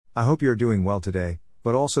I hope you are doing well today,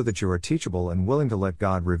 but also that you are teachable and willing to let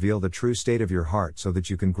God reveal the true state of your heart so that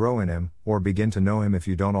you can grow in Him, or begin to know Him if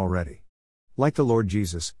you don't already. Like the Lord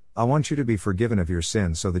Jesus, I want you to be forgiven of your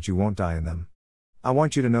sins so that you won't die in them. I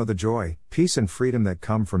want you to know the joy, peace and freedom that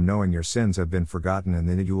come from knowing your sins have been forgotten and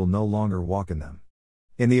that you will no longer walk in them.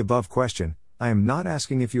 In the above question, I am not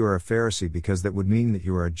asking if you are a Pharisee because that would mean that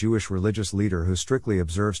you are a Jewish religious leader who strictly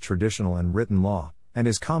observes traditional and written law, and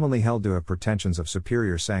is commonly held to have pretensions of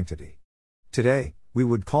superior sanctity. Today, we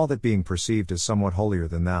would call that being perceived as somewhat holier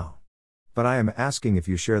than thou. But I am asking if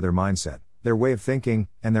you share their mindset, their way of thinking,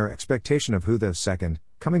 and their expectation of who the second,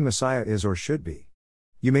 coming Messiah is or should be.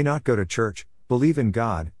 You may not go to church, believe in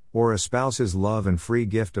God, or espouse His love and free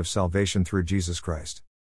gift of salvation through Jesus Christ.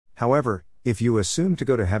 However, if you assume to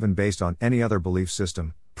go to heaven based on any other belief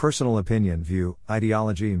system, personal opinion, view,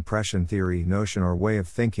 ideology, impression, theory, notion or way of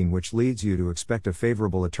thinking which leads you to expect a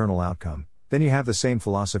favorable eternal outcome, then you have the same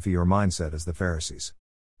philosophy or mindset as the Pharisees.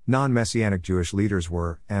 Non-Messianic Jewish leaders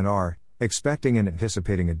were, and are, expecting and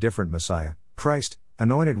anticipating a different Messiah, Christ,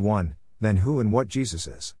 Anointed One, than who and what Jesus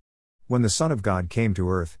is. When the Son of God came to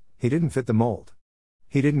earth, He didn't fit the mold.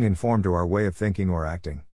 He didn't conform to our way of thinking or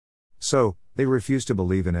acting. So, they refused to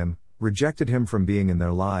believe in Him, rejected Him from being in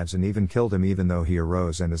their lives and even killed Him even though He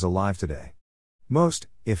arose and is alive today. Most,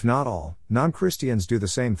 if not all, non-Christians do the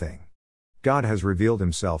same thing. God has revealed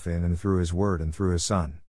Himself in and through His Word and through His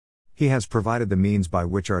Son. He has provided the means by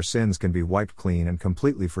which our sins can be wiped clean and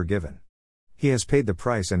completely forgiven. He has paid the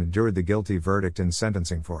price and endured the guilty verdict and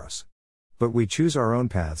sentencing for us. But we choose our own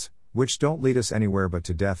paths, which don't lead us anywhere but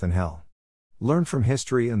to death and hell. Learn from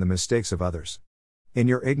history and the mistakes of others. In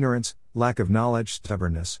your ignorance, lack of knowledge,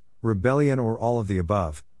 stubbornness, rebellion or all of the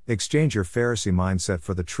above, exchange your Pharisee mindset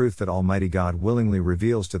for the truth that Almighty God willingly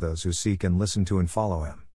reveals to those who seek and listen to and follow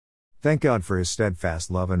Him. Thank God for His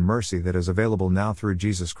steadfast love and mercy that is available now through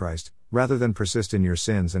Jesus Christ, rather than persist in your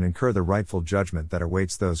sins and incur the rightful judgment that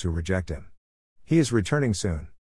awaits those who reject Him. He is returning soon.